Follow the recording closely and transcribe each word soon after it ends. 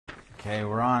Okay,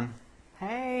 we're on.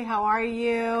 Hey, how are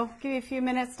you? Give you a few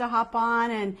minutes to hop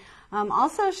on and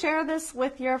also share this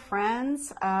with your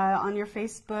friends on your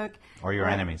Facebook. Or your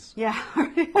enemies. Yeah,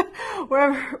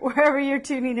 wherever you're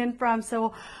tuning in from.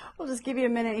 So we'll just give you a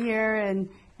minute here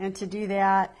and to do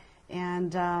that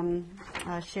and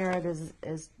share it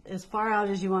as far out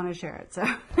as you want to share it. So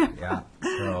Yeah,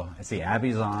 so I see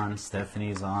Abby's on,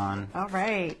 Stephanie's on. All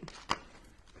right.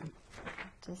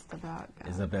 Just about.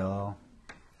 Isabel.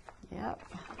 Yep.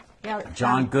 Yeah.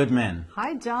 John Goodman.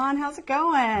 Hi, John. How's it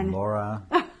going? Laura.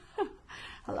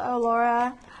 Hello,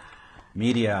 Laura.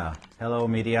 Media. Hello,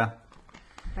 Media.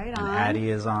 Right And on. Addie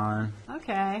is on.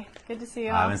 Okay. Good to see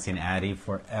you. I haven't seen Addie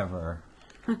forever.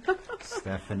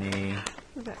 Stephanie.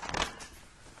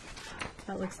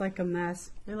 That looks like a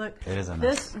mess. You look. It is a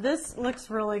mess. This looks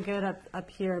really good up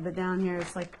here, but down here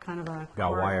it's like kind of a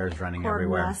Got wires running cord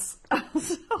everywhere. mess.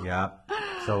 Yeah.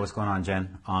 So what's going on,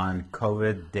 Jen? On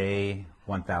COVID day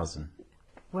 1000.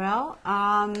 Well,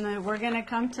 we're going to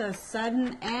come to a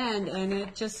sudden end, and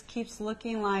it just keeps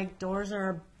looking like doors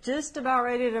are just about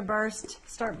ready to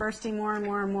start bursting more and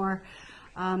more and more.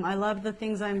 I love the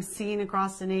things I'm seeing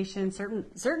across the nation.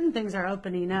 Certain things are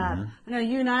opening up. I know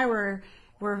you and I were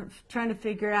trying to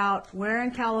figure out where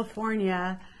in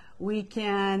California we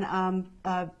can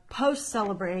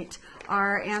post-celebrate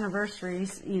our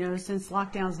anniversaries, since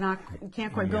lockdown's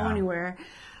can't quite go anywhere.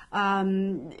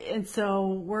 And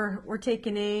so we're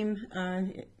taking aim,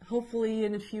 hopefully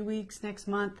in a few weeks, next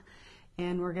month,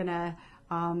 and we're gonna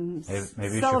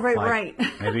Maybe celebrate right.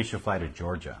 Maybe you should fly to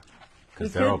Georgia because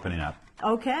We they're could. opening up.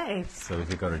 Okay. So we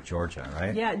could go to Georgia,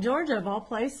 right? Yeah, Georgia of all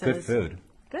places. Good food.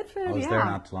 Good food. I was yeah. there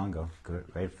not too long ago.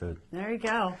 Great food. There you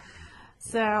go.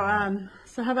 So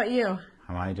how about you?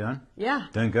 How am I doing? Yeah.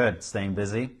 Doing good. Staying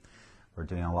busy. We're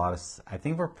doing a lot of, I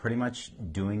think we're pretty much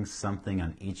doing something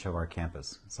on each of our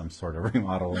campus. Some sort of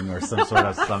remodeling or some sort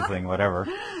of something, whatever.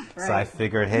 Right. So I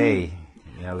figured, hey,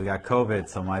 we got COVID,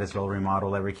 so might as well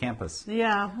remodel every campus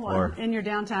Yeah. Well, Or- in your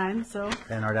downtime, so.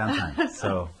 in our downtime.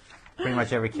 So pretty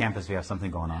much every campus we have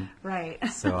something going on. Right.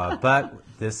 So, but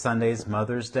this Sunday's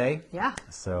Mother's Day. Yeah.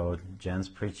 So Jen's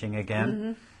preaching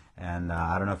again. And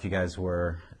I don't know if you guys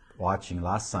were watching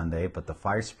last Sunday, but the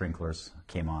fire sprinklers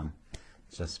came on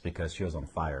just because she was on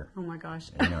fire. Oh my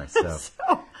gosh. Anyway, so,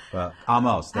 So- well,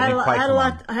 almost. They I didn't quite had come a on.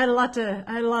 lot. I had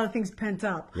a lot of things pent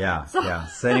up. Yeah, yeah.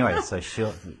 So anyway, so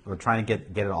we're trying to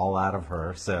get it all out of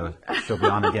her, so she'll be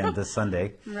on again this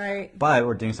Sunday. Right. But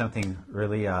we're doing something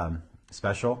really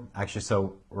special, actually.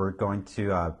 So we're going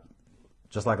to,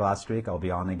 just like last week, I'll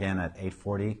be on again at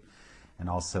 8:40 and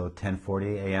also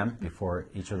 10:40 a.m. before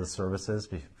each of the services,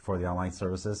 before the online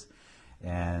services,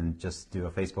 and just do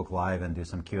a Facebook Live and do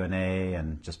some Q&A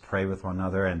and just pray with one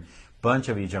another. And a bunch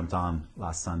of you jumped on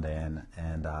last Sunday,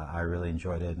 and I really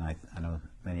enjoyed it, and I know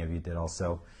many of you did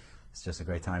also. It's just a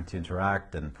great time to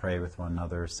interact and pray with one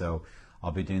another. So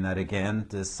I'll be doing that again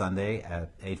this Sunday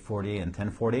at 8:40 and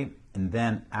 10:40. And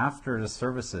then after the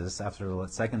services, after the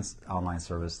second online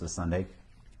service this Sunday,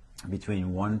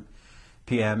 between 1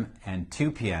 p.m. and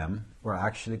 2 p.m., we're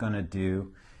actually going to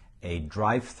do a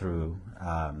drive-through,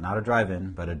 not a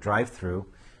drive-in, but a drive-through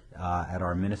at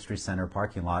our ministry center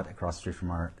parking lot across the street from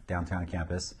our downtown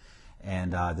campus.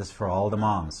 And this is for all the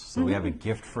moms. So we have a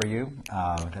gift for you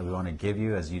that we want to give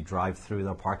you as you drive through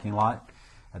the parking lot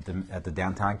at the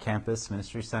downtown campus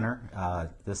ministry center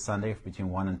this Sunday between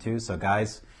 1 and 2. So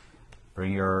guys,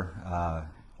 bring your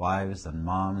wives and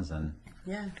moms and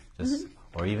Yeah. just,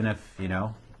 or even if,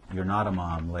 you're not a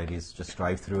mom, ladies, just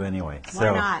drive through anyway.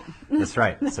 Why not? That's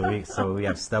right. So we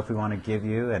have stuff we want to give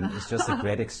you, and it's just a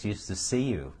great excuse to see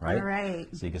you, right? All right.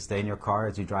 So you can stay in your car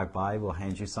as you drive by. We'll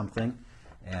hand you something,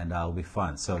 and it'll be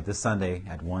fun. So this Sunday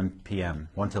at 1 p.m.,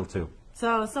 1 till 2.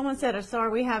 So someone said, so are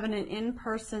we having an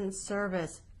in-person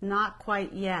service? Not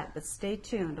quite yet, but stay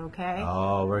tuned, okay?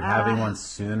 Oh, we're having one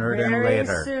sooner than Very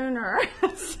later. sooner.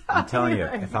 I'm telling you,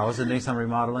 if I wasn't doing some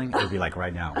remodeling, it would be like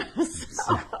right now.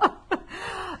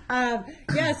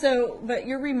 But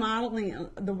you're remodeling.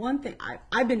 The one thing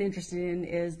I've been interested in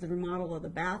is the remodel of the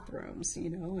bathrooms,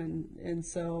 and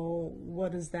so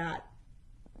what does that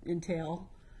entail?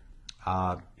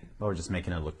 Well, we're just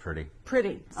making it look pretty.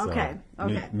 Pretty. So Okay.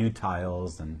 New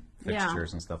tiles and Yeah.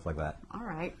 fixtures and stuff like that. All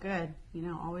right. Good.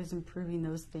 Always improving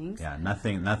those things. Yeah,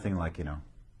 nothing like,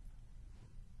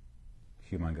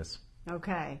 humongous.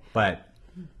 Okay. But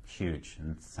huge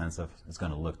in the sense of it's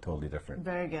going to look totally different.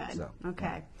 Very good. So,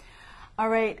 okay. All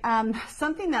right.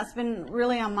 Something that's been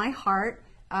really on my heart,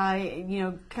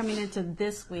 coming into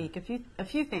this week, a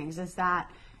few things is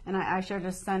that, and I shared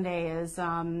this Sunday, is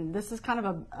this is kind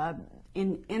of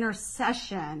in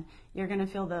intercession. You're going to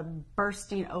feel the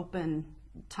bursting open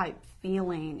type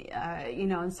feeling,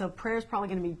 and so prayer is probably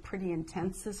going to be pretty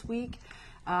intense this week.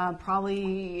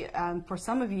 Probably for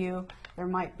some of you, there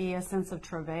might be a sense of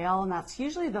travail, and that's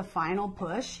usually the final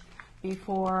push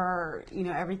before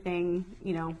everything.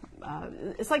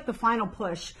 It's like the final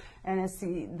push, and it's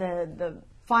the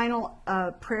final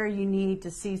prayer you need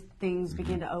to see things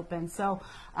begin to open. So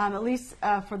at least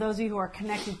for those of you who are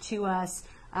connected to us,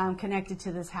 connected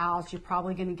to this house, you're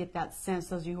probably going to get that sense,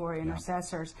 those of you who are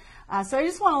intercessors. So I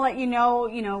just want to let you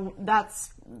know,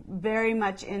 that's very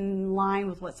much in line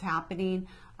with what's happening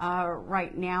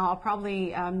right now. I'll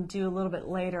probably do a little bit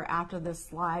later after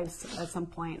this live at some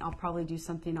point. I'll probably do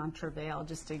something on travail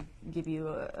just to give you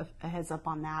a heads up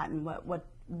on that and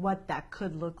what that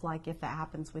could look like if that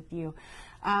happens with you.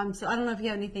 So I don't know if you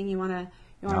have anything you want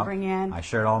to bring in. I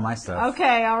shared all my stuff.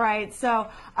 Okay, all right. So,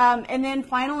 and then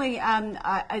finally,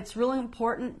 it's really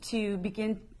important to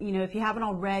begin, if you haven't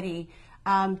already,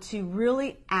 to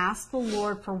really ask the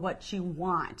Lord for what you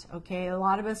want. Okay, a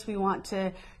lot of us, we want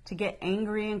to get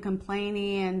angry and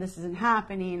complaining, and this isn't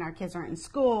happening, our kids aren't in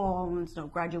school, and there's no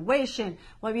graduation.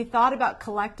 Well, have you thought about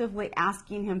collectively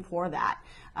asking Him for that?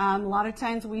 A lot of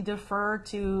times we defer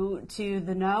to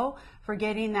the no,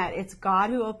 forgetting that it's God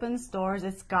who opens doors,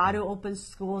 it's God who opens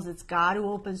schools, it's God who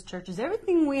opens churches.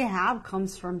 Everything we have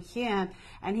comes from Him,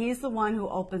 and He's the one who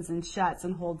opens and shuts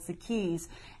and holds the keys.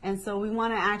 And so we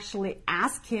want to actually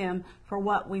ask Him for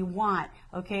what we want,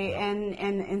 okay? And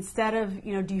instead of,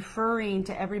 deferring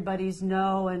to everybody's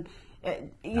no, and,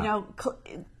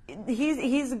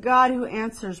 He's a God who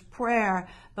answers prayer,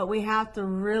 but we have to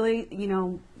really,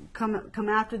 come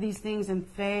after these things in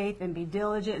faith and be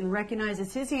diligent and recognize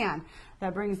it's His hand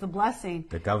that brings the blessing.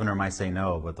 The governor might say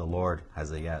no, but the Lord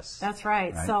has a yes. That's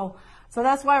right. So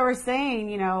that's why we're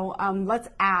saying, let's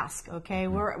ask, okay?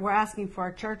 Mm-hmm. We're asking for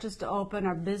our churches to open,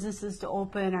 our businesses to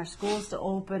open, our schools to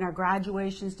open, our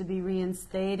graduations to be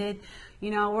reinstated.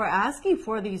 We're asking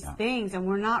for these things, and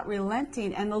we're not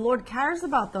relenting, and the Lord cares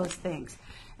about those things.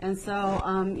 And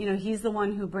so, He's the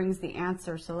one who brings the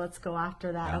answer. So let's go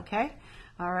after that, okay?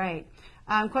 All right.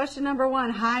 Question number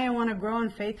 1. Hi, I want to grow in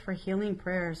faith for healing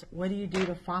prayers. What do you do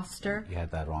to foster? You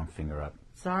had that wrong finger up.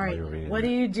 Sorry. What do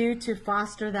you do to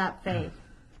foster that faith?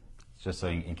 Just so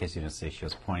in case you didn't see, she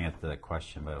was pointing at the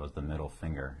question, but it was the middle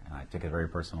finger, and I took it very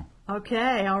personal.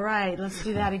 Okay, all right. Let's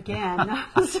do that again.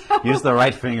 Use the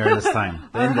right finger this time.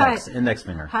 The index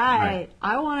finger. Hi, right.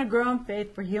 I want to grow in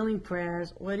faith for healing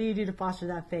prayers. What do you do to foster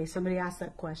that faith? Somebody asked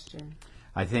that question.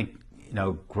 I think,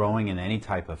 growing in any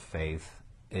type of faith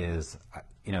is,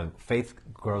 faith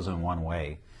grows in one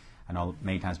way. I know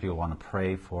many times people want to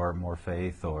pray for more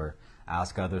faith or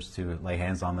ask others to lay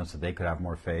hands on them so they could have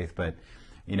more faith, but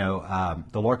the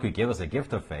Lord could give us a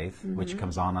gift of faith, mm-hmm. which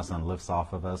comes on us and lifts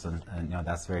off of us, and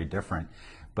that's very different.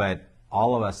 But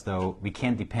all of us, though, we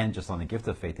can't depend just on the gift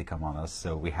of faith to come on us,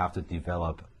 so we have to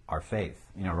develop our faith.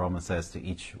 Romans says to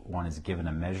each one is given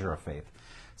a measure of faith.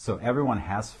 So everyone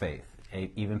has faith.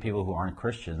 Even people who aren't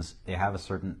Christians, they have a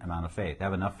certain amount of faith. They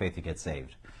have enough faith to get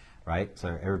saved, right?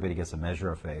 So everybody gets a measure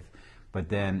of faith. But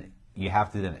then you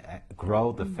have to then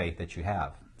grow the faith that you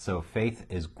have. So faith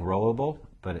is growable,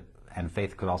 and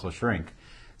faith could also shrink.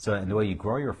 So in the way you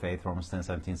grow your faith, Romans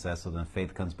 10:17 says, so then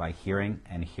faith comes by hearing,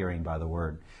 and hearing by the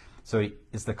word. So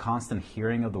it's the constant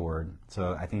hearing of the word.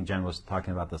 So I think Jen was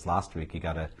talking about this last week. You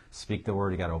got to speak the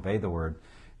word, you got to obey the word.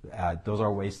 Those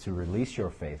are ways to release your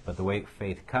faith. But the way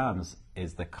faith comes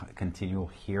is the continual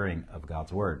hearing of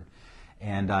God's word.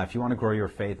 And if you want to grow your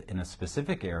faith in a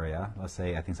specific area, let's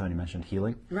say, I think somebody mentioned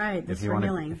healing. Right, this for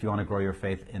healing. If you want to grow your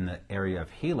faith in the area of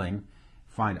healing,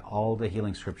 find all the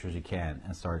healing scriptures you can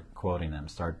and start quoting them,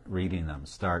 start reading them,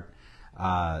 start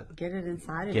get it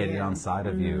inside of you. Get it inside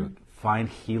of you. Find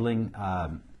healing,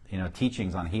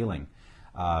 teachings on healing.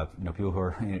 People who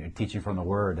are teaching from the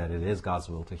Word that it is God's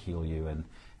will to heal you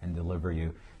and deliver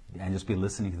you, and just be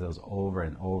listening to those over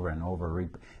and over and over.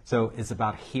 So it's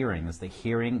about hearing. It's the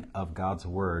hearing of God's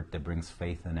Word that brings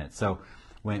faith in it. So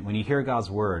when you hear God's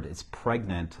Word, it's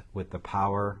pregnant with the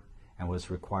power and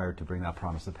what's required to bring that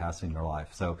promise to pass in your life.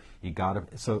 So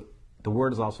so the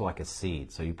Word is also like a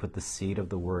seed. So you put the seed of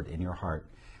the Word in your heart,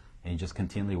 and you just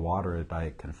continually water it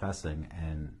by confessing,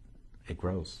 and it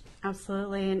grows.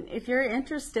 Absolutely. And if you're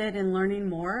interested in learning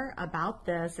more about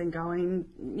this and going,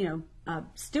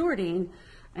 stewarding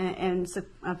and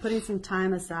putting some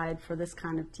time aside for this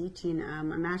kind of teaching,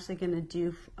 I'm actually going to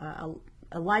do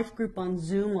a life group on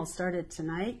Zoom. We'll start it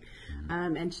tonight.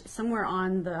 And somewhere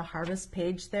on the Harvest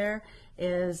page there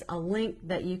is a link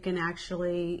that you can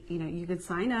actually, you can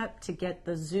sign up to get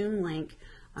the Zoom link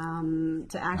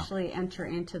to actually enter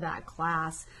into that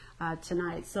class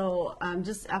tonight. So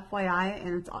just FYI,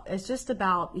 and it's just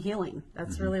about healing.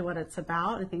 That's really what it's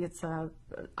about. I think it's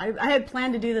I had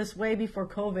planned to do this way before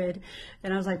COVID,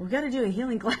 and I was like, we got to do a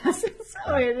healing class.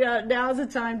 So now's the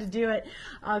time to do it,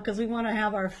 because we want to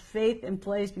have our faith in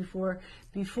place before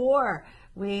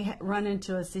we run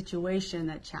into a situation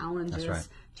that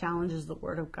challenges the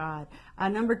Word of God.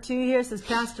 Number 2 here says,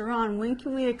 Pastor Ron, when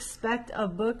can we expect a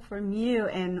book from you,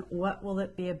 and what will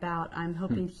it be about? I'm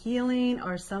hoping healing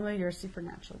or some of your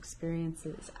supernatural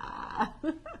experiences.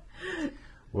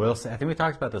 We'll see. I think we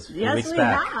talked about this a few Yes, weeks we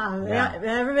back. have. Yeah,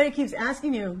 everybody keeps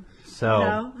asking you.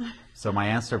 So my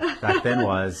answer back then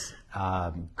was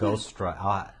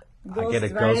ghostwriter. I get a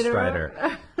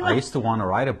ghostwriter. I used to want to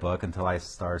write a book until I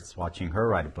started watching her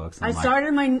write books. I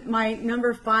started my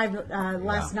number 5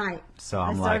 last night. So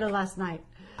I started last night.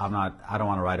 I don't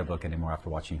want to write a book anymore after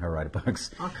watching her write books.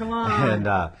 Oh, come on. And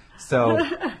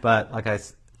but like I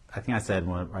think I said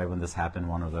right when this happened,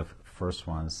 one of the first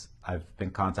ones, I've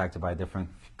been contacted by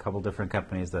couple different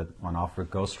companies that want to offer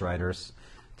ghostwriters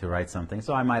to write something.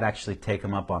 So I might actually take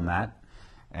them up on that.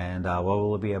 And what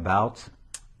will it be about?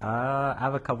 I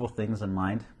have a couple things in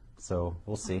mind, so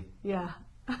we'll see. Yeah.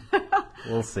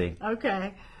 We'll see.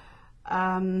 Okay.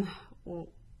 What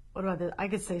about this? I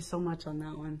could say so much on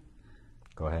that one.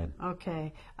 Go ahead.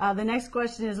 Okay. The next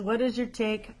question is, what is your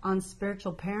take on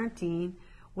spiritual parenting?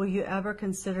 Will you ever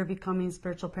consider becoming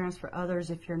spiritual parents for others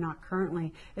if you're not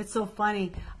currently? It's so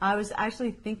funny. I was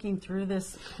actually thinking through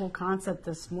this whole concept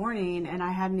this morning, and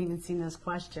I hadn't even seen this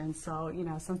question. So,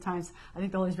 sometimes I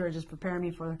think the Holy Spirit just prepared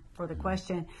me for the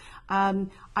question.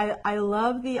 I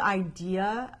love the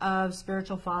idea of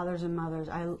spiritual fathers and mothers.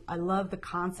 I love the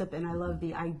concept, and I love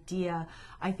the idea.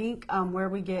 I think where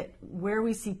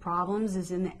we see problems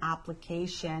is in the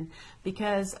application,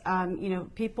 because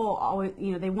people always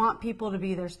they want people to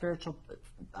be their spiritual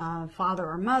father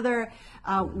or mother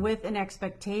with an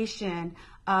expectation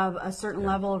of a certain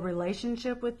level of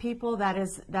relationship with people that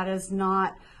is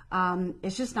not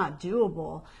it's just not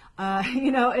doable.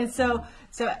 And so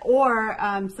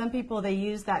some people, they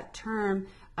use that term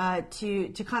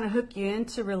to kind of hook you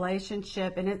into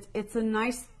relationship, and it's a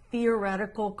nice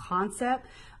theoretical concept,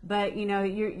 but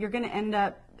you're going to end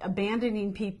up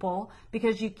abandoning people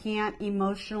because you can't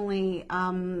emotionally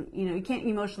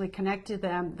connect to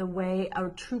them the way a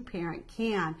true parent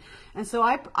can. And so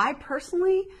I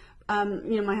personally,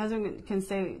 my husband can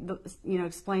say,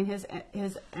 explain his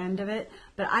end of it,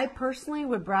 but I personally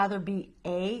would rather be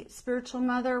a spiritual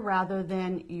mother rather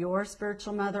than your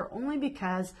spiritual mother, only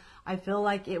because I feel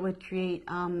like it would create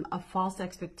a false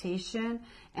expectation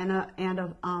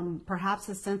and perhaps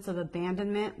a sense of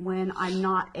abandonment when I'm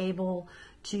not able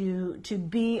to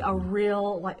be a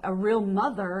real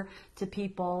mother to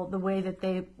people the way that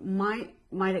they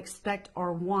might expect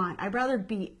or want. I'd rather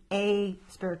be a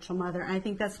spiritual mother, and I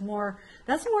think that's more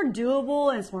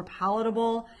doable, and it's more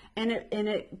palatable, and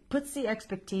it puts the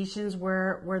expectations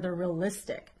where they're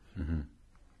realistic. Mm-hmm.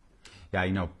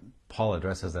 Yeah, Paul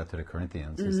addresses that to the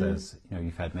Corinthians. He says,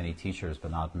 you've had many teachers, but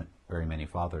not very many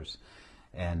fathers.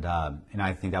 And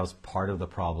I think that was part of the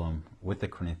problem with the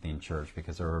Corinthian church,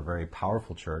 because they were a very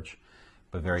powerful church,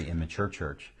 but very immature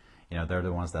church. They're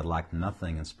the ones that lacked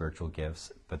nothing in spiritual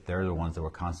gifts, but they're the ones that were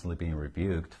constantly being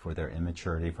rebuked for their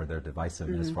immaturity, for their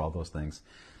divisiveness, for all those things.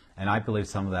 And I believe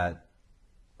some of that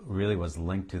really was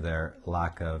linked to their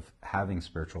lack of having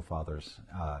spiritual fathers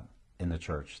in the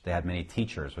church. They had many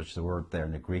teachers, which the word there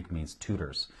in the Greek means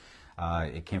tutors.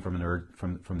 It came from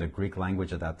the Greek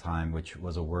language at that time, which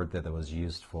was a word that was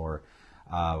used for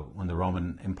when the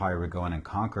Roman Empire would go in and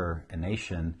conquer a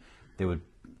nation. They would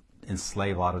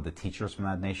enslave a lot of the teachers from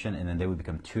that nation, and then they would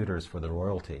become tutors for the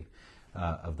royalty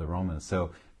of the Romans.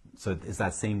 So it's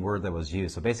that same word that was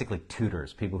used. So basically,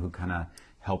 tutors, people who kind of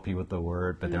help you with the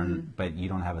word, but you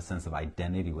don't have a sense of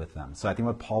identity with them. So I think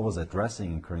what Paul was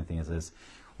addressing in Corinthians is,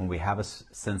 when we have a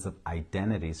sense of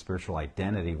identity, spiritual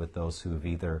identity, with those who have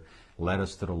either led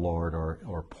us to the Lord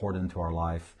or poured into our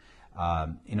life,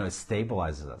 it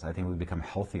stabilizes us. I think we become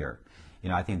healthier.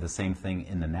 I think the same thing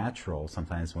in the natural.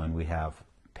 Sometimes when we have,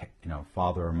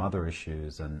 father or mother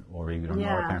issues, or we don't know who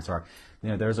our parents are,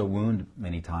 there's a wound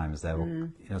many times that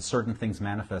certain things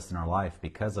manifest in our life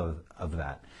because of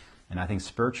that. And I think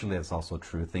spiritually it's also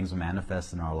true. Things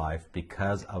manifest in our life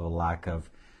because of a lack of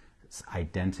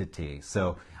identity.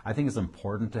 So I think it's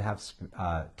important to have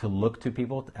to look to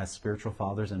people as spiritual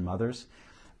fathers and mothers.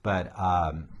 But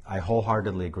I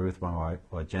wholeheartedly agree with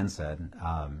what Jen said.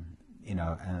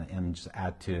 And just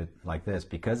add to it like this,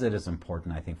 because it is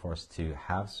important, I think, for us to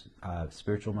have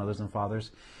spiritual mothers and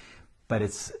fathers. but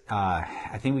it's,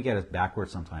 I think we get it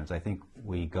backwards sometimes. I think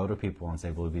we go to people and say,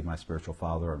 will you be my spiritual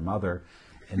father or mother?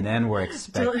 And then we're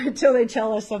expecting... Until they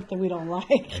tell us something we don't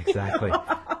like. Exactly.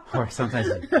 Or sometimes,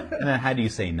 and then how do you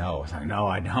say no? It's like, no,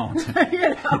 I don't.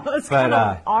 It's kind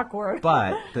of awkward.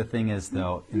 But the thing is,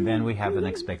 though, and then we have an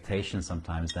expectation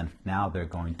sometimes, then now they're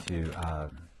going to,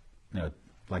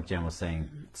 like Jen was saying,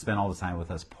 spend all the time with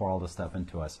us, pour all the stuff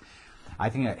into us. I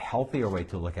think a healthier way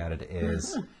to look at it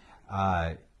is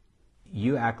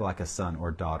you act like a son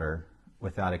or daughter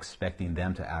without expecting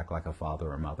them to act like a father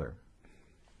or mother.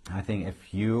 I think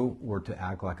if you were to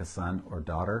act like a son or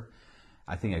daughter,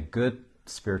 I think a good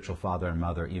spiritual father and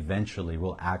mother eventually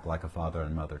will act like a father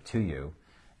and mother to you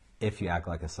if you act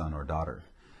like a son or daughter.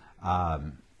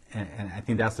 And I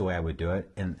think that's the way I would do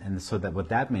it. And so that what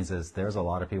that means is there's a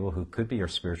lot of people who could be your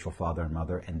spiritual father and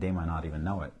mother, and they might not even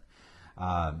know it.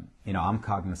 I'm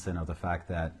cognizant of the fact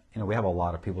that, we have a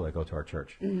lot of people that go to our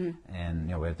church.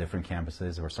 And, we have different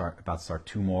campuses. We're about to start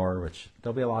 2 more, which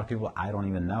there'll be a lot of people I don't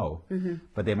even know.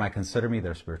 But they might consider me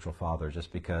their spiritual father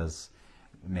just because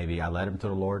maybe I led them to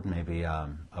the Lord, maybe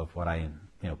of what I,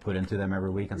 put into them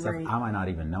every week and stuff. Right. I might not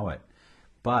even know it.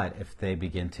 But if they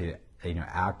begin to,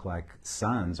 act like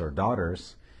sons or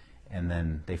daughters, and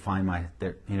then they find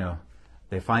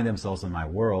they find themselves in my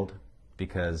world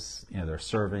because, they're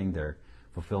serving, they're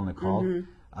fulfilling the call,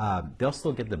 they'll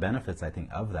still get the benefits, I think,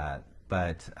 of that.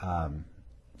 But,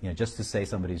 just to say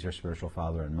somebody's your spiritual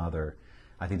father and mother,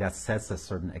 I think that sets a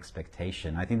certain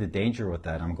expectation. I think the danger with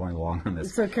that, I'm going along on this.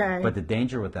 It's okay. But the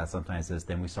danger with that sometimes is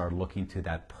then we start looking to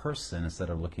that person instead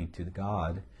of looking to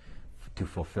God to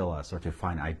fulfill us or to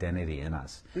find identity in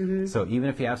us. So even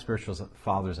if you have spiritual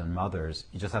fathers and mothers,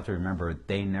 you just have to remember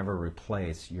they never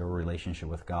replace your relationship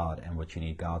with God and what you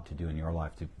need God to do in your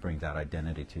life to bring that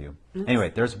identity to you. Anyway,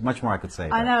 there's much more I could say.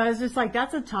 I know, it's just like,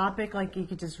 that's a topic like you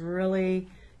could just really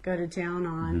go to town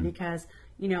on because,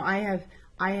 I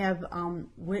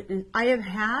have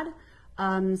had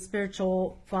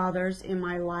spiritual fathers in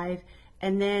my life,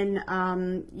 and then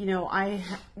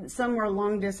some were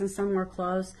long distance, some were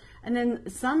close, and then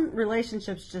some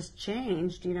relationships just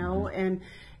changed, and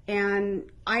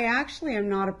I actually am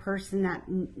not a person that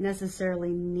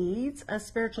necessarily needs a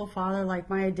spiritual father. Like,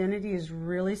 my identity is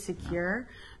really secure,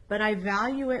 but I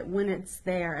value it when it's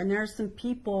there. And there are some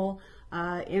people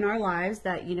in our lives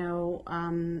that,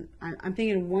 I'm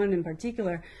thinking of one in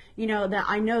particular, that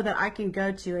I know that I can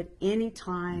go to at any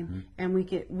time, and we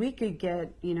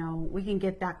can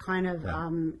get that kind of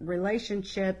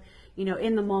relationship,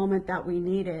 in the moment that we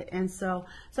need it. And so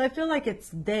I feel like it's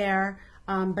there,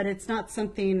 but it's not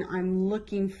something I'm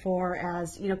looking for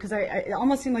as, because it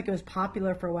almost seemed like it was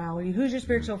popular for a while. Who's your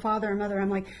spiritual father or mother? I'm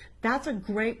like, that's a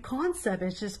great concept.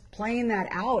 It's just playing that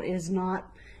out is not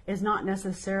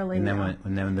necessarily. And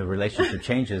then when the relationship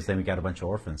changes, then we got a bunch of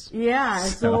orphans. Yeah.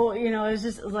 So it's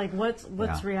just like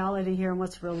what's reality here and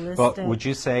what's realistic. But would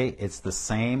you say it's the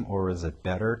same, or is it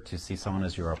better to see someone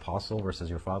as your apostle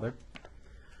versus your father?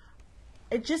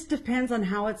 It just depends on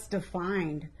how it's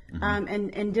defined.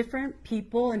 And different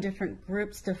people and different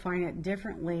groups define it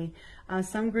differently.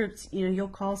 Some groups, you'll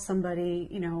call somebody,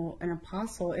 an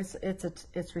apostle. It's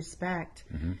respect.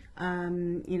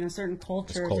 Certain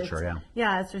cultures. It's culture,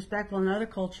 it's respectful. In other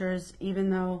cultures, even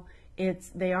though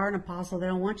they are an apostle, they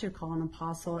don't want you to call an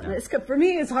apostle. Yeah. And for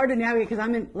me, it's hard to navigate because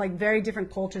I'm in like very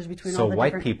different cultures between all the white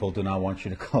different... people do not want you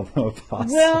to call them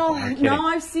apostle. Well, no,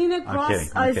 I've seen it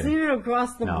across. I've seen it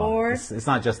across the board. It's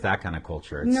not just that kind of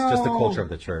culture. It's just the culture of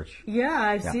the church. Yeah,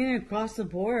 I've seen it across the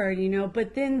board.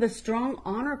 But then the strong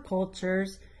honor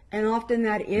cultures, and often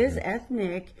that is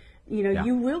ethnic.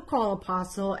 You will call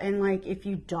apostle, and like if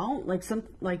you don't,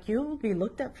 you will be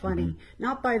looked at funny,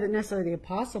 not by necessarily the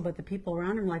apostle, but the people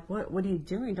around him. Like, what are you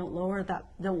doing? Don't lower that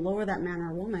man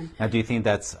or woman. Now, do you think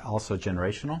that's also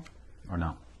generational, or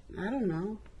no? I don't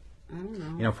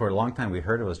know. For a long time we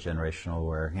heard it was generational,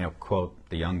 where quote,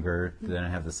 the younger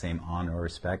didn't have the same honor or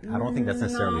respect. I don't think that's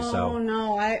necessarily so.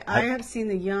 No, I have seen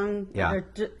the young.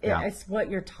 It's what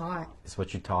you're taught. It's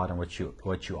what you taught and what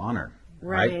you honor.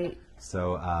 Right.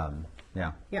 So,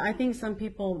 Yeah, I think some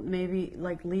people, maybe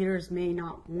like leaders, may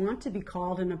not want to be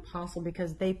called an apostle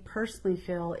because they personally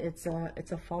feel it's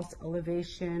a false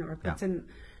elevation or puts in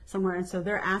somewhere, and so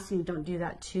they're asking you, don't do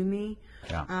that to me.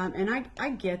 Yeah. And I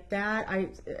get that. I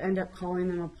end up calling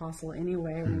them apostle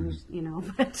anyway,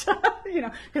 but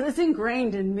because it's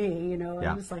ingrained in me.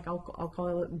 I'm just like I'll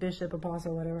call it bishop,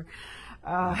 apostle, whatever.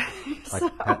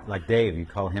 Like Dave, you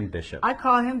call him bishop. I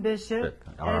call him bishop,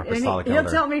 or and apostolic he'll elder.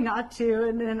 tell me not to,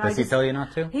 and then Does he tell you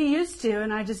not to? He used to,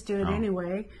 and I just do it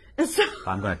anyway. So,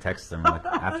 I'm going to text him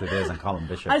after this and call him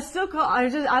bishop. I still call. I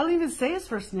don't even say his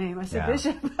first name. I say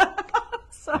bishop.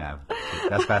 So, Yeah,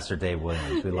 that's Pastor Dave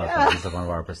Williams. We love him. He's one of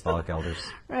our apostolic elders.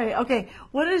 right. Okay.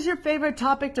 What is your favorite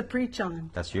topic to preach on?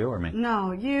 That's you or me?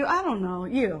 No, you. I don't know.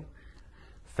 You.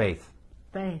 Faith.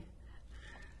 Faith.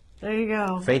 There you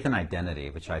go. Faith and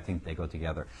identity, which I think they go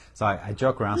together. So I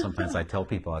joke around sometimes. I tell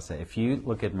people, I say, if you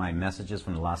look at my messages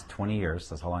from the last 20 years,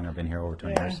 that's how long I've been here, over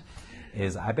 20 years,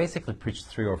 is I basically preach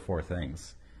 3 or 4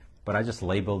 things. But I just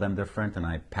label them different and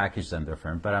I package them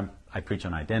different. But I preach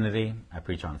on identity, I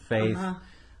preach on faith,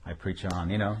 I preach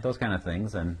on, those kind of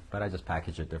things. But I just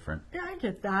package it different. Yeah, I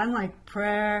get that. I'm like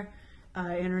prayer,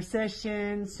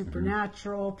 intercession,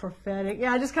 supernatural, prophetic.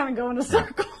 Yeah, I just kind of go in a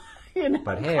circle.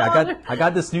 But hey, I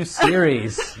got this new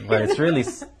series, but it's really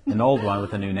an old one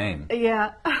with a new name.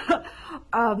 Yeah.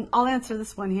 I'll answer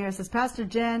this one here. It says, Pastor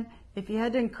Jen, if you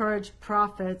had to encourage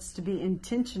prophets to be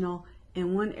intentional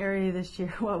in one area this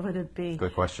year, what would it be?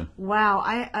 Good question. Wow.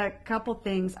 A couple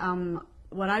things.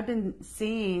 What I've been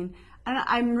seeing, and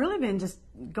I've really been just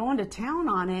going to town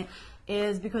on it,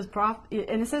 is because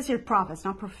and it says here prophets,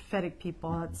 not prophetic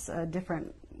people. It's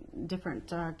different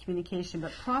communication,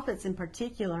 but prophets in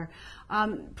particular.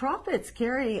 Prophets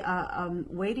carry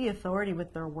weighty authority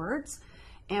with their words.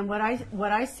 And what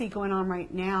I see going on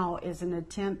right now is an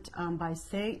attempt by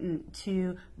Satan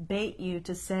to bait you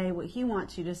to say what he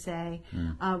wants you to say,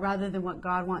 rather than what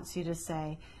God wants you to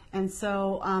say. And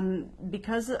so,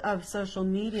 because of social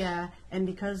media and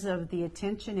because of the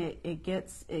attention it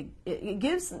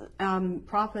gives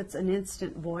prophets an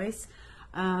instant voice.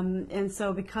 And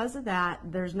so because of that,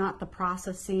 there's not the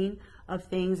processing of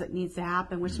things that needs to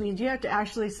happen, which means you have to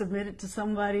actually submit it to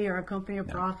somebody or a company of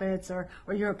prophets or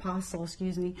your apostle,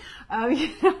 excuse me,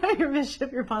 your bishop,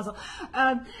 your apostle.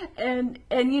 And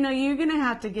you're going to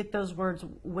have to get those words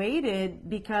weighted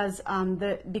because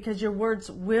your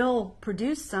words will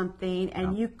produce something,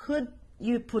 and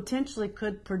you potentially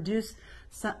could produce,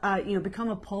 become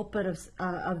a pulpit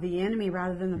of the enemy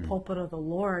rather than the pulpit of the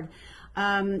Lord.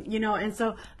 And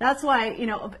so that's why,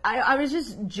 I was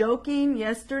just joking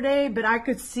yesterday, but I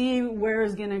could see where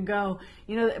it's going to go.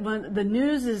 When the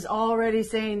news is already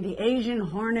saying the Asian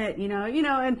hornet,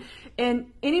 and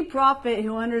any prophet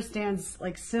who understands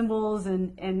like symbols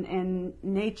and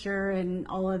nature and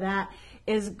all of that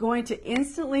is going to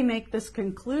instantly make this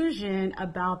conclusion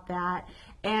about that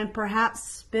and perhaps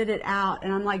spit it out.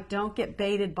 And I'm like, don't get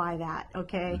baited by that,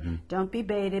 okay? Don't be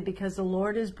baited, because the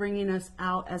Lord is bringing us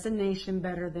out as a nation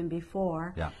better than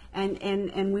before. Yeah.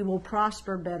 And we will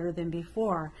prosper better than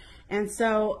before. And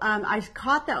so I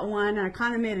caught that one, and I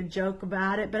kind of made a joke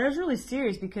about it, but I was really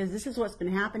serious, because this is what's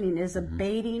been happening, is a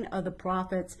baiting of the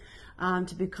prophets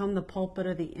to become the pulpit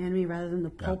of the enemy rather than the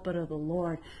pulpit of the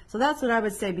Lord. So that's what I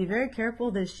would say. Be very careful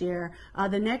this year.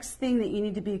 The next thing that you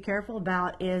need to be careful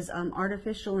about is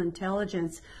artificial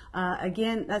intelligence.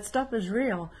 Again, that stuff is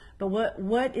real, but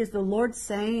what is the Lord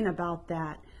saying about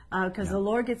that? Because the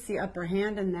Lord gets the upper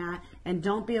hand in that, and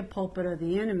don't be a pulpit of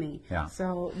the enemy. Yeah.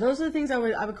 So those are the things I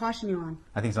would caution you on.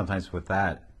 I think sometimes with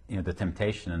that, the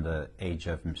temptation in the age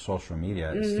of social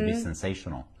media is to be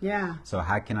sensational. Yeah. So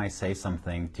how can I say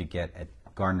something to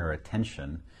garner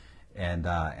attention, and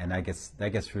that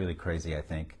gets really crazy. I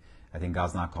think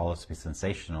God's not called us to be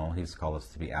sensational. He's called us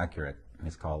to be accurate.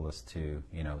 He's called us to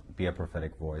be a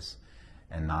prophetic voice,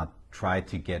 and not try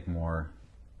to get more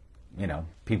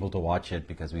people to watch it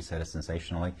because we said it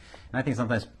sensationally. And I think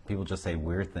sometimes people just say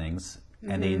weird things,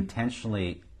 and they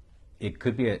intentionally. It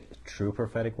could be a true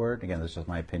prophetic word. Again, that's just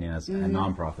my opinion as a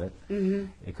non-prophet.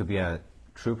 It could be a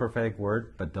true prophetic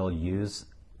word, but they'll use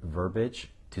verbiage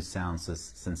to sound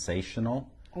sensational.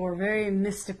 Or very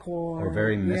mystical. Or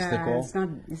very mystical. Yeah,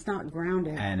 it's not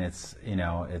grounded. And it's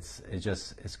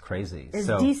crazy. It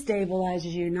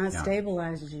destabilizes you, not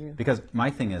stabilizes you. Because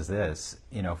my thing is this,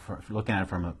 looking at it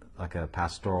from a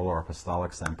pastoral or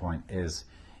apostolic standpoint, is,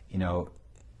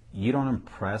 you don't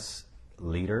impress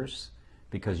leaders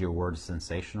because your word is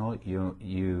sensational.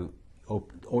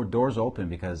 Or doors open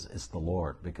because it's the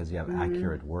Lord, because you have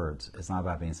accurate words. It's not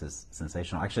about being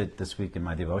sensational. Actually, this week in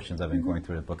my devotions, I've been going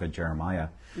through the book of Jeremiah,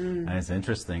 and it's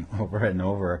interesting over and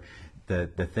over.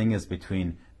 The thing is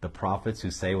between the prophets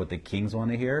who say what the kings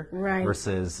want to hear,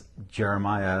 versus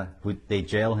Jeremiah, who they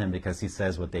jail him because he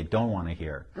says what they don't want to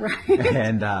hear. Right.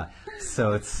 And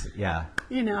so it's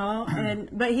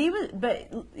but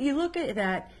you look at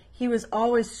that. He was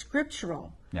always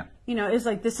scriptural. Yeah. It's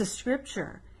like, this is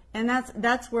scripture. And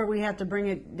that's where we have to bring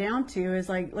it down to, is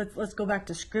like, let's go back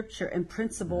to scripture and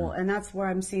principle. And that's where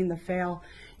I'm seeing the fail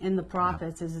in the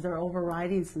prophets, is they're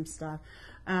overriding some stuff.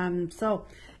 So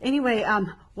anyway,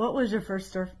 what was your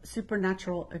first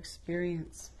supernatural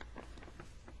experience?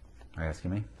 Are you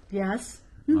asking me? Yes.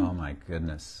 Oh my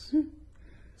goodness.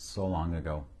 so long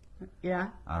ago. Yeah.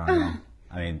 I don't know.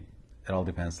 I mean, it all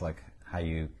depends, like, how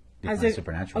you define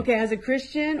supernatural. Okay, as a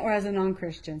Christian or as a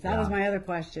non-Christian? That was Yeah. my other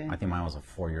question. I think mine was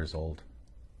 4 years old.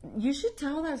 You should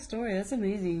tell that story. That's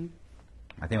amazing.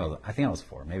 I think I was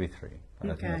 4, maybe 3.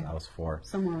 But Okay. I think I was 4.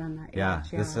 Somewhere around that age. Yeah,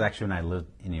 this is actually when I lived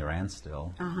in Iran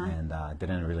still, Uh-huh. and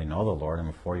didn't really know the Lord. I'm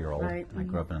a 4-year-old. Right. And I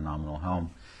grew up in a nominal home.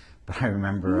 But I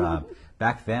remember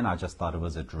back then I just thought it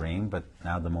was a dream, but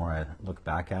now the more I look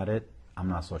back at it, I'm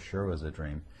not so sure it was a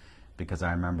dream. Because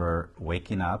I remember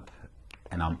waking up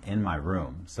and I'm in my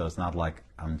room. So it's not like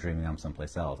I'm dreaming I'm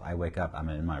someplace else. I wake up, I'm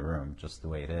in my room, just the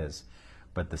way it is.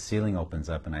 But the ceiling opens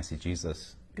up and I see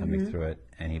Jesus coming through it,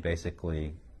 and he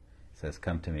basically says,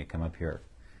 "Come to me, come up here."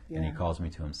 And he Yeah. calls me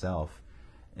to himself.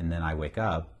 And then I wake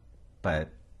up, but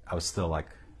I was still like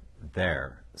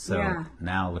there. So Yeah.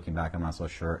 now looking back, I'm not so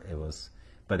sure it was,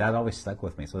 but that always stuck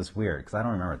with me. So it's weird because I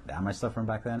don't remember that much stuff from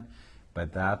back then,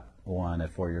 but that one at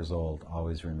 4 years old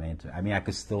always remained to me. I mean, I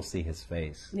could still see his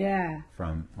face Yeah.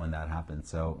 from when that happened.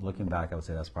 So looking back, I would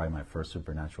say that's probably my first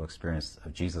supernatural experience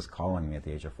of Jesus calling me at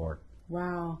the age of 4.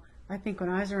 Wow. I think when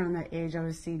I was around that age, I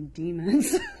was seeing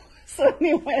demons. So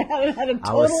anyway, I had a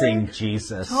I was seeing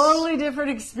Jesus. totally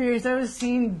different experience. I was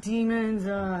seeing demons.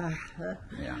 Yeah.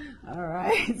 All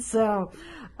right. So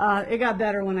it got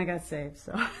better when I got saved.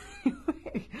 So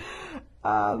anyway,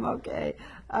 okay.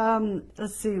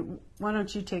 Let's see. Why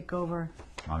don't you take over?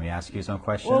 Want me to ask you some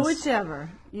questions? Well, whichever.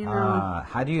 You know.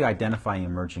 How do you identify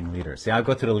emerging leaders? See, I'll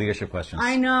go to the leadership questions.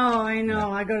 I know.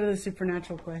 I go to the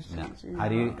supernatural questions. How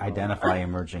do you identify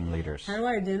emerging leaders? How do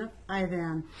I identify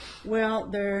them?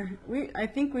 Well, I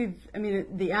think I mean,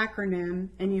 the acronym,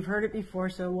 and you've heard it before,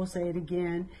 so we'll say it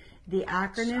again. The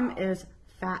acronym is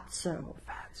FATSO.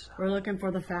 We're looking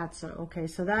for the FATSO. Okay,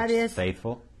 so that is.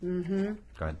 Faithful? Mm-hmm.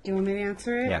 Go ahead. Do you want me to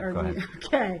answer it? Yeah, go ahead.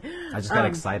 Okay. I just got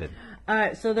excited.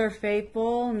 So they're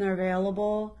faithful, and they're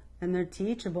available, and they're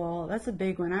teachable. That's a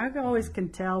big one. I always can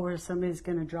tell where somebody's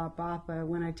going to drop off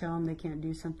when I tell them they can't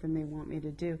do something they want me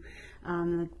to do.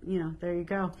 There you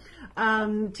go.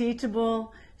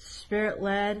 Teachable,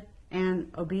 spirit-led,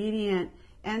 and obedient.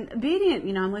 And obedient,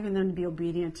 I'm looking them to be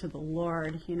obedient to the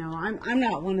Lord. I'm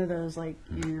not one of those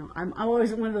I'm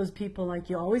always one of those people like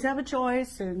you always have a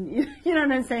choice, and you know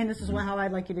what I'm saying. This is how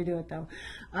I'd like you to do it, though.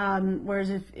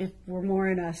 Whereas if we're more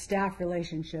in a staff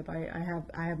relationship, I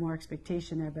have more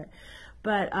expectation there.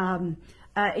 But and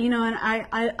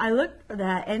I look at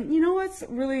that, and what's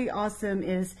really awesome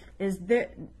is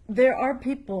there are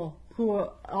people who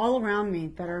are all around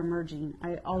me that are emerging.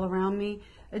 All around me,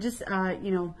 just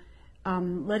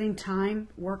letting time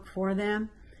work for them,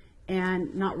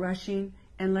 and not rushing,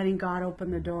 and letting God open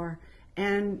the door.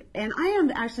 And I am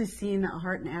actually seeing that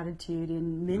heart and attitude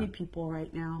in many people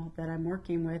right now that I'm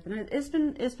working with, and it's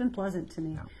been pleasant to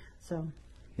me. Yeah. So.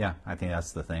 Yeah, I think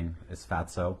that's the thing. Is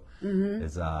FATSO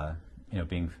is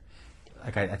being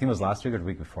like I think it was last week or the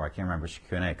week before. I can't remember which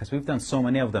Q&A because we've done so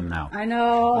many of them now. I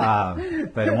know.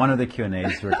 But in one of the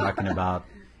Q&As, we were talking about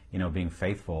being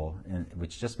faithful,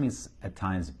 which just means at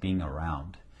times being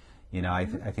around. I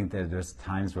think that there's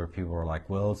times where people are like,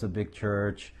 well, it's a big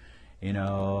church, and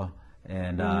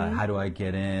how do I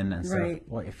get in and stuff. Right.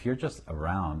 Well, if you're just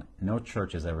around, no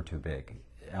church is ever too big.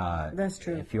 That's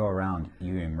true. If you're around,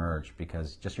 you emerge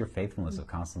because just your faithfulness of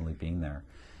constantly being there,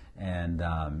 and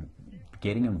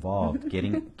getting involved,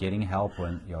 getting help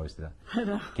when you always do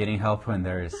that. Getting help when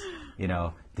there's,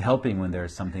 helping when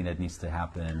there's something that needs to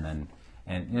happen,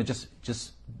 and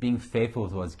just being faithful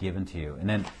with what's given to you. And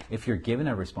then if you're given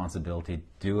a responsibility,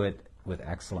 do it with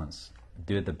excellence.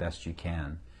 Do it the best you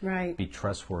can. Right. Be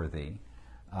trustworthy.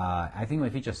 I think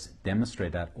if you just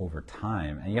demonstrate that over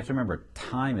time, and you have to remember,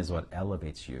 time is what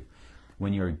elevates you.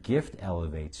 When your gift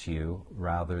elevates you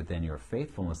rather than your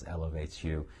faithfulness elevates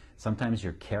you, sometimes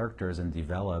your character isn't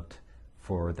developed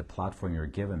for the platform you're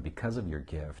given because of your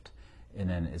gift, and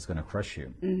then it's going to crush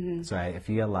you. Mm-hmm. So if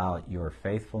you allow your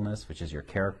faithfulness, which is your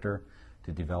character,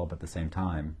 to develop at the same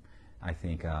time, I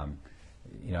think, and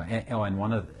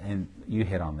you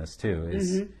hit on this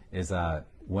too, is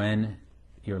when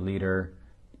your leader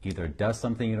either does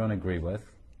something you don't agree with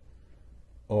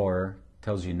or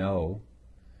tells you no,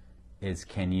 is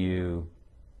can you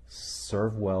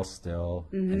serve well still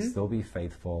and still be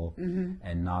faithful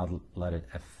and not let it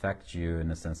affect you in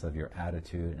the sense of your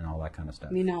attitude and all that kind of stuff.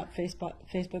 You mean not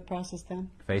Facebook process then?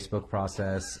 Facebook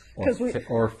process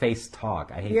or face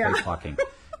talk. I hate face talking,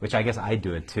 which I guess I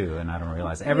do it too, and I don't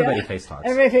realize. Everybody face talks.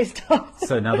 Everybody face talks.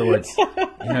 So in other words,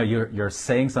 you're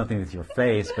saying something with your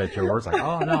face, but your words like,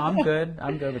 oh no, I'm good,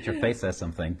 but your face says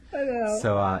something. I know.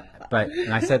 So,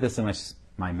 and I said this in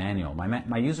my manual.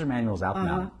 My user manual is out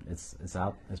now. It's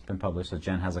out. It's been published. So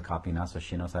Jen has a copy now, so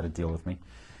she knows how to deal with me.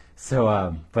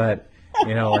 So, but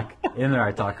like in there,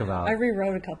 I talk about. I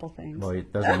rewrote a couple things. Well,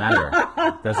 it doesn't matter.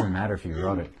 It doesn't matter if you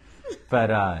wrote it.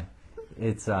 But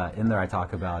it's in there. I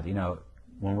talk about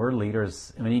when we're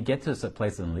leaders, when you get to a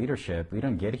place in leadership, we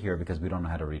don't get here because we don't know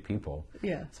how to read people.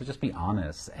 Yeah. So just be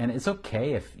honest, and it's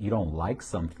okay if you don't like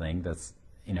something that's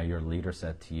your leader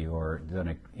said to you, or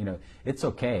it's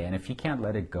okay. And if you can't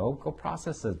let it go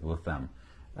process it with them.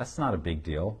 That's not a big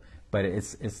deal. But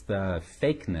it's the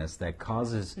fakeness that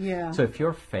causes. Yeah. So if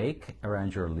you're fake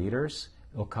around your leaders,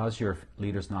 it'll cause your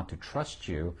leaders not to trust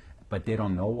you, but they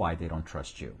don't know why they don't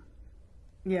trust you.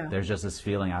 Yeah. There's just this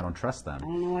feeling, I don't trust them.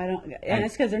 I don't know. And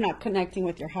it's because they're not connecting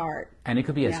with your heart. And it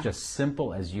could be as just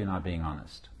simple as you not being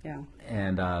honest. Yeah.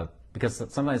 And because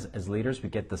sometimes as leaders, we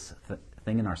get this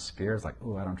thing in our spirits like,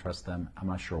 oh, I don't trust them. I'm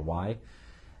not sure why.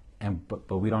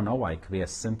 But we don't know why. It could be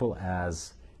as simple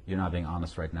as you're not being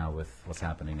honest right now with what's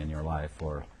happening in your life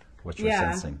or what you're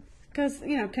sensing. Because,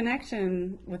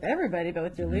 connection with everybody, but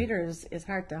with your leaders is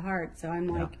heart to heart. So I'm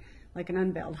like an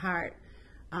unveiled heart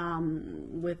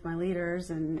with my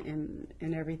leaders and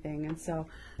everything. And so,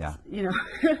 okay,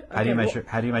 How do you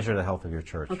measure the health of your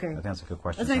church? Okay. I think that's a good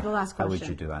question. Let's make the last question. How would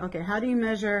you do that? Okay. How do you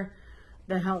measure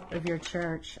the health of your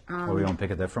church? Well, we want to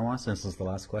pick a different one since it's the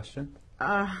last question.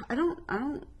 I don't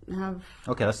have.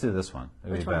 Okay, let's do this one.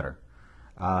 It'll be one? better.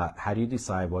 How do you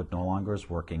decide what no longer is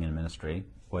working in ministry,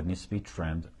 what needs to be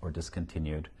trimmed or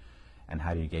discontinued, and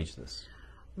how do you gauge this?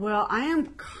 Well, I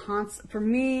am for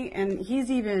me, and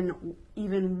he's even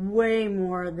way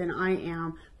more than I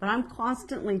am, but I'm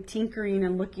constantly tinkering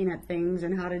and looking at things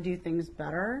and how to do things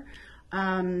better.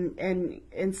 And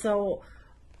so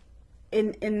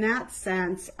in that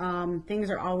sense, things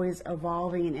are always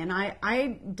evolving, and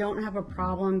I don't have a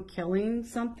problem killing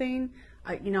something.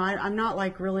 I'm not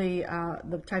like really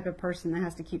the type of person that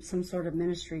has to keep some sort of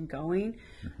ministry going.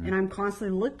 And I'm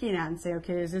constantly looking at and say,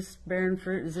 okay, is this bearing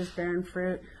fruit? Is this bearing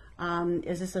fruit?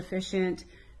 Is this efficient?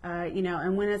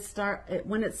 And when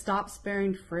it stops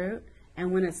bearing fruit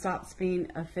and when it stops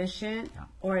being efficient,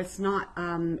 or it's not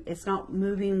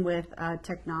moving with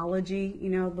technology,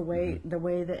 the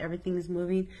way that everything is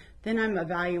moving, then I'm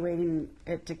evaluating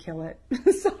it to kill it.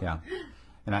 So. Yeah.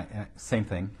 And same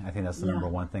thing. I think that's the number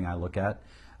one thing I look at.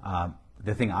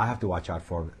 The thing I have to watch out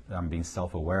for, I'm being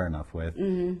self-aware enough with,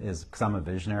 is because I'm a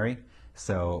visionary,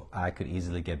 so I could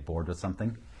easily get bored with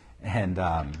something. And,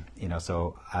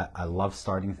 so I love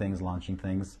starting things, launching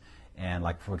things. And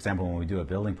like, for example, when we do a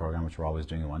building program, which we're always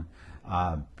doing one,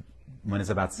 when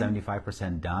it's about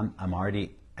 75% done, I'm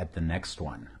already at the next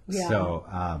one. Yeah.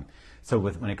 So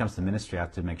when it comes to ministry, I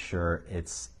have to make sure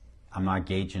I'm not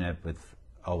gauging it with,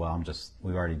 oh, well,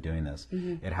 we're already doing this.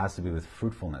 It has to be with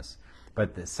fruitfulness.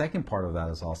 But the second part of that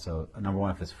is also, number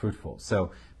one, if it's fruitful.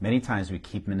 So many times we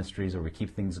keep ministries or we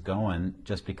keep things going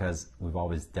just because we've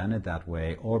always done it that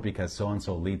way, or because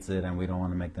so-and-so leads it and we don't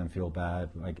want to make them feel bad,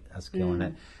 like us killing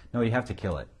it. No, you have to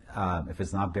kill it. If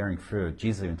it's not bearing fruit,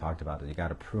 Jesus even talked about it, you got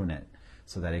to prune it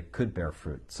so that it could bear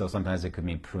fruit. So sometimes it could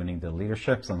mean pruning the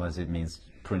leadership, sometimes it means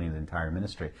pruning the entire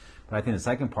ministry. But I think the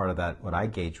second part of that, what I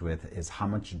gauge with, is how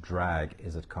much drag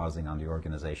is it causing on the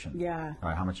organization? Yeah. All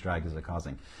right, how much drag is it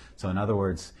causing? So in other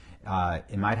words,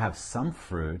 it might have some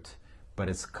fruit, but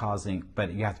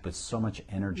but you have to put so much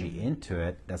energy into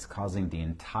it that's causing the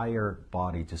entire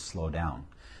body to slow down.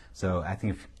 So I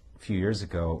think a few years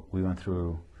ago, we went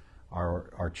through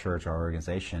our church, our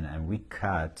organization, and we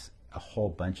cut a whole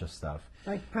bunch of stuff.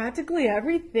 Like practically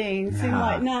everything seemed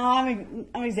like, no, I'm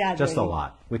exaggerating. Just a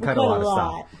lot. We cut a lot of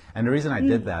stuff. And the reason I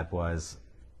did that was,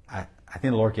 I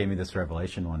think the Lord gave me this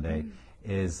revelation one day,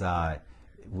 is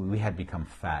we had become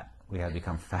fat. We had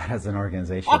become fat as an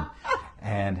organization.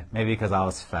 And maybe because I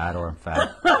was fat or I'm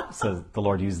fat, so the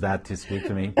Lord used that to speak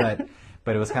to me. But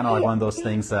it was kind of like one of those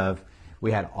things of,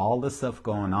 we had all this stuff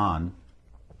going on.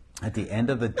 At the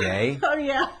end of the day,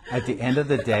 at the end of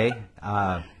the day,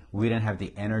 we didn't have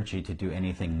the energy to do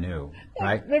anything new,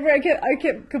 right? Remember, I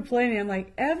kept complaining. I'm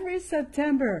like, every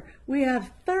September we have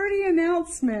 30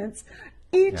 announcements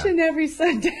each and every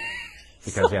Sunday.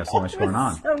 Because we have so much going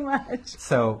on. So much.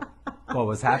 So what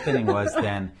was happening was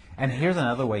then, and here's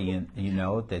another way you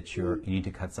know that you need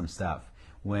to cut some stuff.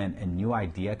 When a new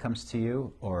idea comes to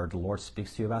you or the Lord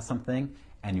speaks to you about something,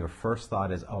 and your first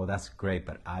thought is, oh, that's great,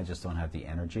 but I just don't have the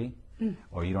energy,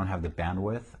 or you don't have the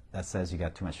bandwidth, that says you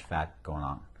got too much fat going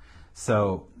on.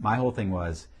 So my whole thing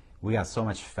was, we got so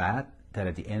much fat that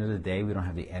at the end of the day, we don't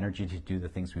have the energy to do the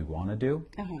things we want to do,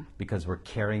 because we're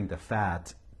carrying the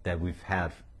fat that we've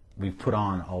had we've put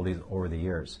on all these over the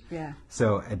years. Yeah.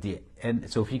 So at the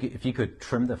end, so if you could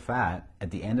trim the fat,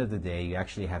 at the end of the day, you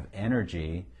actually have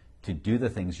energy to do the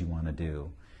things you want to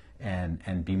do,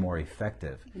 and be more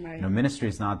effective. Right. You know, ministry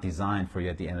is not designed for you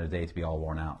at the end of the day to be all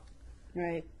worn out.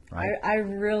 Right. Right. I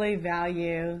really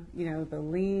value, the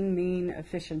lean, mean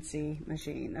efficiency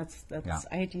machine. That's Yeah.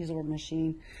 I hate to use the word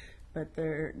machine, but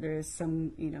there's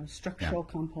some, structural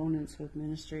components with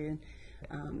ministry.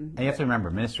 And you have to remember,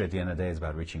 ministry at the end of the day is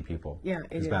about reaching people. Yeah,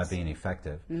 it it's about is. being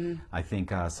effective. I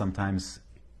think sometimes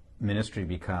ministry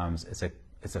becomes,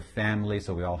 it's a family,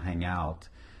 so we all hang out.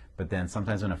 But then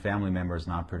sometimes when a family member is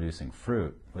not producing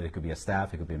fruit, whether it could be a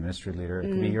staff, it could be a ministry leader, it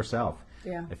could be yourself.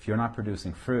 Yeah. If you're not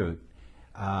producing fruit,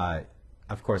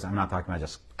 of course, I'm not talking about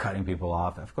just cutting people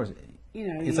off. Of course,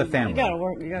 it's a family.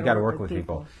 You got to work with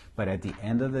people. But at the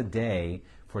end of the day,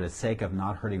 for the sake of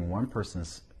not hurting one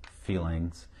person's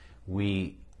feelings,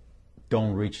 we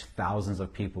don't reach thousands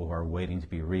of people who are waiting to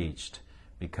be reached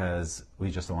because we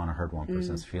just don't want to hurt one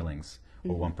person's feelings,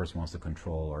 or one person wants to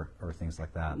control, or things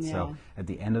like that. Yeah. So at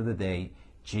the end of the day,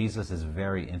 Jesus is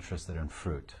very interested in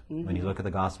fruit. When you look at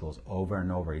the Gospels, over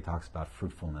and over, he talks about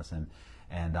fruitfulness and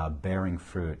bearing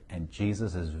fruit. And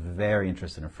Jesus is very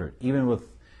interested in fruit. Even with,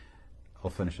 I'll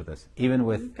finish with this, even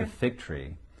with the fig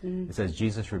tree, it says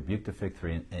Jesus rebuked the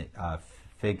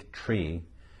fig tree.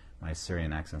 My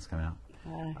Syrian accent's coming out.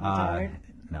 You tired?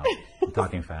 No, I'm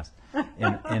talking fast.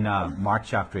 In Mark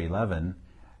chapter 11,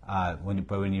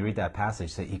 when you read that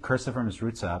passage, he cursed it from its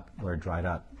roots up, where it dried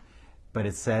up. But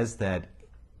it says that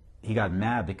he got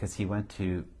mad because he went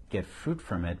to get fruit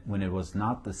from it when it was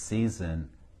not the season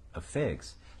of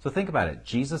figs. So think about it.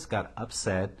 Jesus got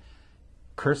upset,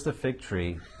 cursed the fig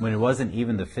tree when it wasn't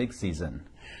even the fig season.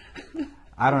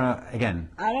 I don't know. Again,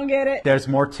 I don't get it. There's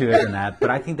more to it than that, but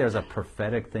I think there's a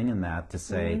prophetic thing in that to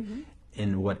say,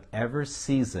 in whatever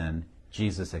season,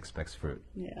 Jesus expects fruit.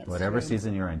 Yeah, whatever true.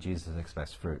 season you're in, Jesus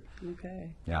expects fruit. Okay.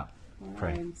 Yeah.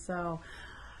 Pray. And so,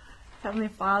 Heavenly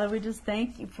Father, we just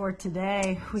thank you for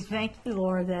today. We thank you,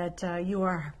 Lord, that you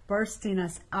are bursting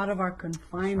us out of our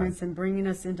confinements and bringing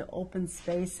us into open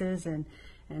spaces, and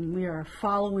we are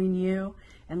following you.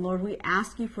 And Lord, we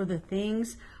ask you for the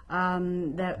things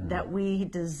that we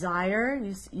desire.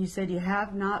 You said you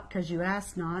have not because you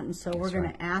ask not, and so we're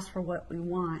going to ask for what we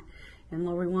want. And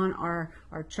Lord, we want our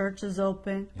churches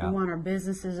open. Yeah. We want our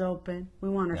businesses open. We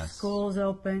want our schools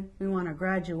open. We want our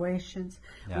graduations.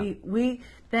 Yeah. We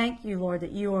thank you, Lord,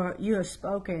 that you have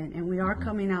spoken, and we are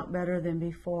coming out better than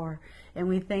before. And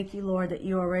we thank you, Lord, that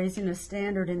you are raising a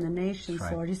standard in the nations,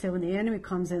 right. Lord. You said when the enemy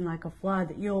comes in like a flood,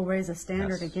 that you will raise a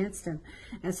standard against him.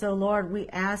 And so, Lord, we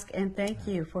ask and thank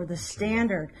you for the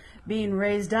standard being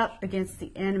raised up against the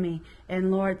enemy.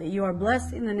 And Lord, that you are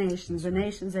blessing the nations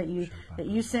that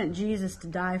you sent Jesus to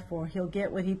die for. He'll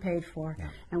get what he paid for. Yeah.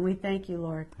 And we thank you,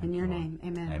 Lord. In your name,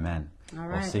 amen. Amen. All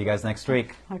right. We'll see you guys next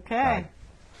week. Okay. Bye.